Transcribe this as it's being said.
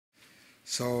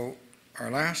So our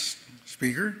last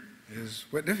speaker is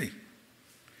Whit Diffie,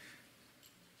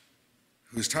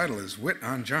 whose title is Whit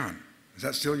on John. Is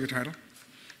that still your title?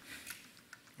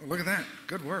 Oh, look at that.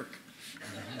 Good work.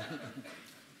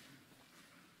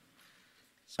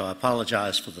 So I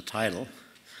apologize for the title.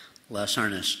 Les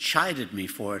Ernest chided me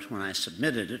for it when I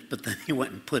submitted it, but then he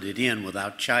went and put it in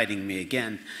without chiding me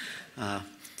again.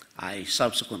 I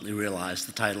subsequently realized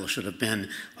the title should have been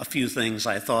a few things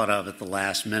I thought of at the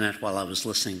last minute while I was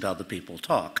listening to other people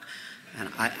talk. And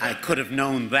I could have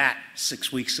known that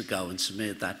 6 weeks ago and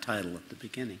submitted that title at the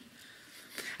beginning.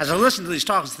 As I listened to these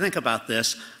talks and think about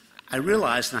this, I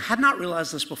realized, and I had not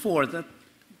realized this before, that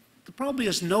there probably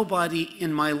is nobody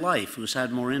in my life who's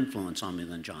had more influence on me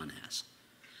than John has.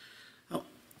 Well,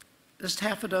 just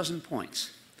half a dozen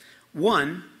points.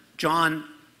 One, John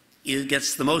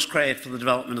gets the most credit for the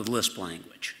development of the Lisp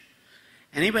language.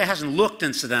 Anybody who hasn't looked,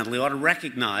 incidentally, ought to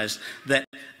recognize that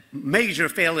major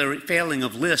failing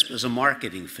of Lisp is a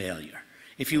marketing failure.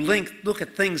 If you look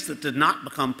at things that did not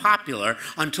become popular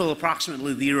until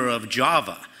approximately the era of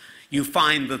Java, you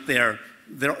find that they're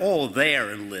all there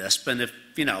in Lisp, and if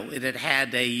it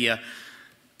had a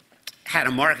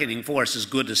marketing force as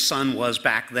good as Sun was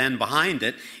back then behind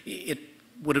it, it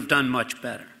would have done much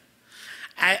better.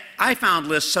 I found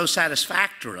Lisp so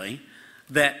satisfactory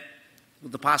that,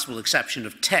 with the possible exception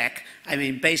of tech, I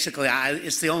mean, basically,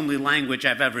 it's the only language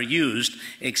I've ever used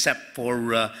except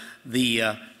for the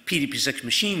PDP-6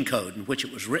 machine code in which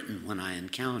it was written when I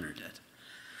encountered it.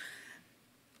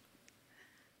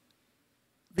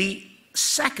 The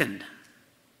second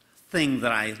thing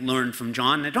that I learned from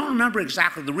John, and I don't remember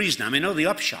exactly the reason. I mean, I know the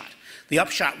upshot. The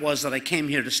upshot was that I came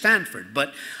here to Stanford,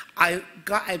 but I'm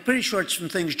pretty sure it's from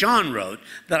things John wrote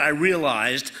that I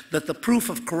realized that the proof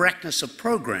of correctness of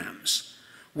programs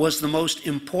was the most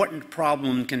important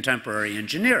problem in contemporary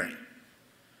engineering.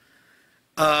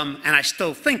 And I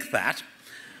still think that.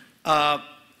 And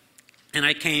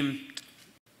I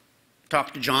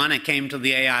talked to John, I came to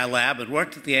the AI lab, and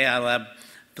worked at the AI lab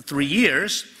for 3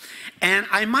 years, and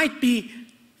I might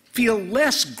feel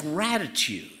less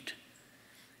gratitude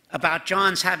about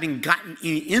John's having gotten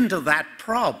into that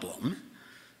problem,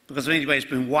 because if anybody's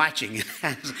been watching,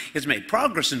 it's made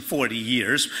progress in 40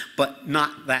 years, but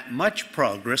not that much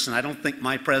progress, and I don't think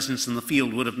my presence in the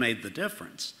field would have made the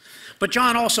difference. But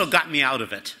John also got me out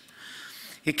of it.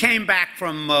 He came back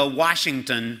from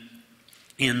Washington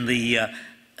in the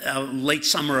late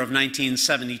summer of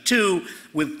 1972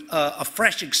 with a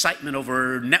fresh excitement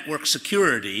over network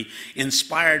security,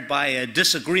 inspired by a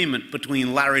disagreement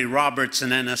between Larry Roberts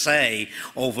and NSA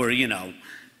over,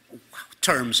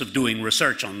 terms of doing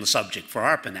research on the subject for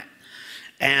ARPANET.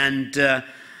 And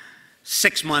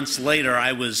 6 months later,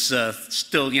 I was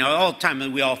still, all the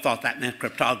time we all thought that meant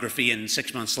cryptography, and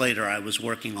 6 months later I was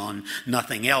working on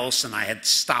nothing else, and I had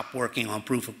stopped working on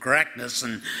proof of correctness,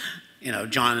 and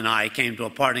John and I came to a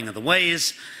parting of the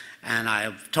ways, and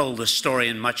I've told this story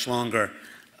in much greater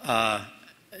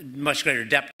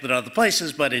depth than other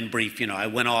places, but in brief, I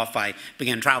went off, I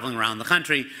began traveling around the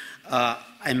country.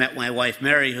 I met my wife,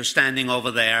 Mary, who's standing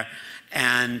over there,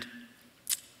 and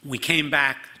we came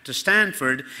back to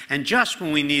Stanford, and just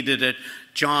when we needed it,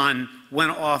 John went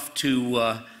off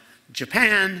to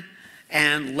Japan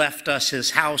and left us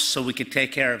his house so we could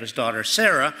take care of his daughter,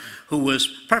 Sarah, who was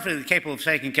perfectly capable of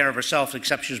taking care of herself,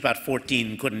 except she was about 14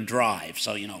 and couldn't drive.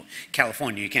 So,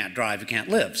 California, you can't drive, you can't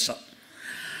live. So,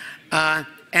 and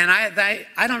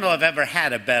I don't know I've ever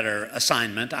had a better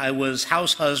assignment. I was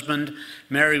house husband.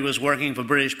 Mary was working for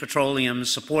British Petroleum,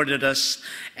 supported us,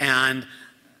 and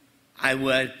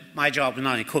my job was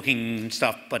not only cooking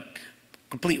stuff, but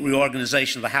complete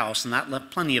reorganization of the house, and that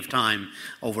left plenty of time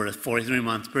over a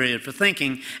 43-month period for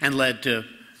thinking, and led to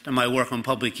my work on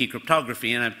public key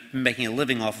cryptography, and I've been making a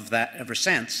living off of that ever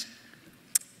since.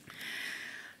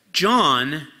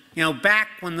 John, back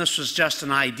when this was just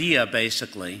an idea,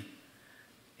 basically,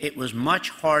 it was much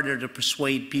harder to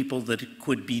persuade people that it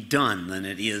could be done than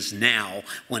it is now,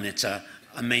 when it's a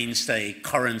mainstay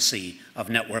currency of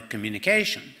network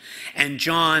communication. And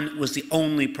John was the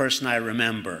only person I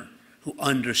remember who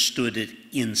understood it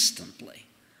instantly,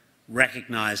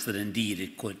 recognized that indeed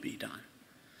it could be done.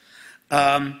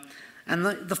 And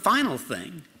the final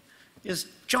thing is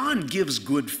John gives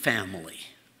good family.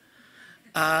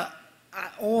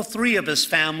 All three of his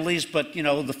families, but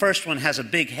the first one has a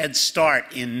big head start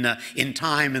in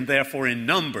time and therefore in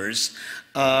numbers.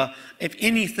 If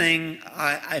anything,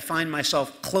 I find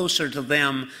myself closer to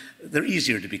them. They're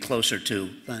easier to be closer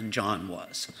to than John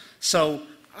was. So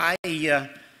I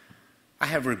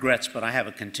have regrets, but I have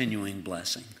a continuing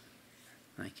blessing.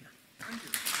 Thank you. Thank you.